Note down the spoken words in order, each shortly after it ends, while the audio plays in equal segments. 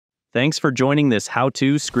Thanks for joining this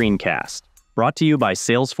how-to screencast, brought to you by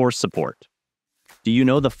Salesforce Support. Do you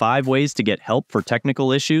know the 5 ways to get help for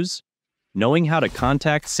technical issues? Knowing how to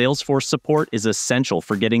contact Salesforce Support is essential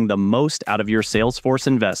for getting the most out of your Salesforce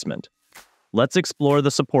investment. Let's explore the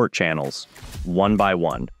support channels, one by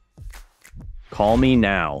one. Call Me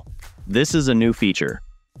Now. This is a new feature.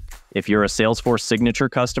 If you're a Salesforce Signature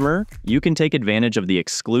customer, you can take advantage of the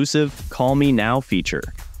exclusive Call Me Now feature.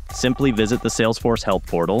 Simply visit the Salesforce Help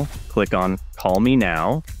portal, click on Call Me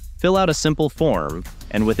Now, fill out a simple form,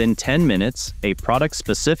 and within 10 minutes, a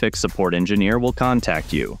product-specific support engineer will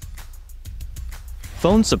contact you.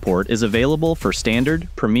 Phone support is available for Standard,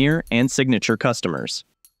 Premier, and Signature customers.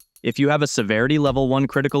 If you have a Severity Level 1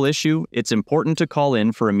 critical issue, it's important to call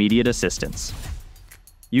in for immediate assistance.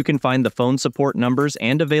 You can find the phone support numbers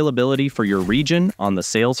and availability for your region on the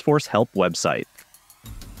Salesforce Help website.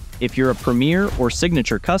 If you're a Premier or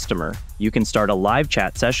Signature customer, you can start a live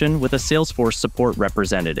chat session with a Salesforce support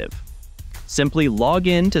representative. Simply log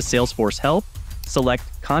in to Salesforce Help, select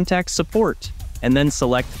Contact Support, and then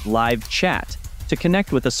select Live Chat to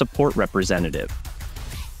connect with a support representative.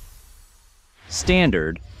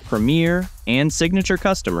 Standard, Premier, and Signature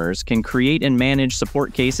customers can create and manage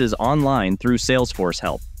support cases online through Salesforce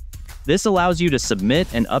Help. This allows you to submit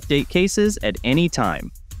and update cases at any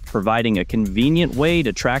time, providing a convenient way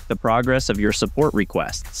to track the progress of your support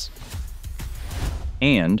requests.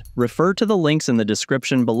 And refer to the links in the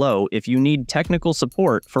description below if you need technical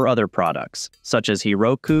support for other products, such as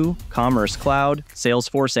Heroku, Commerce Cloud,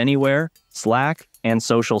 Salesforce Anywhere, Slack, and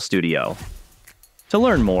Social Studio. To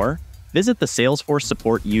learn more, visit the Salesforce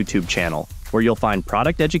Support YouTube channel, where you'll find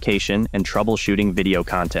product education and troubleshooting video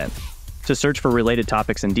content. To search for related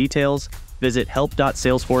topics and details, visit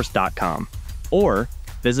help.salesforce.com or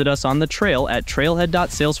visit us on the trail at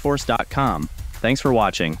trailhead.salesforce.com. Thanks for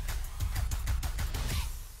watching.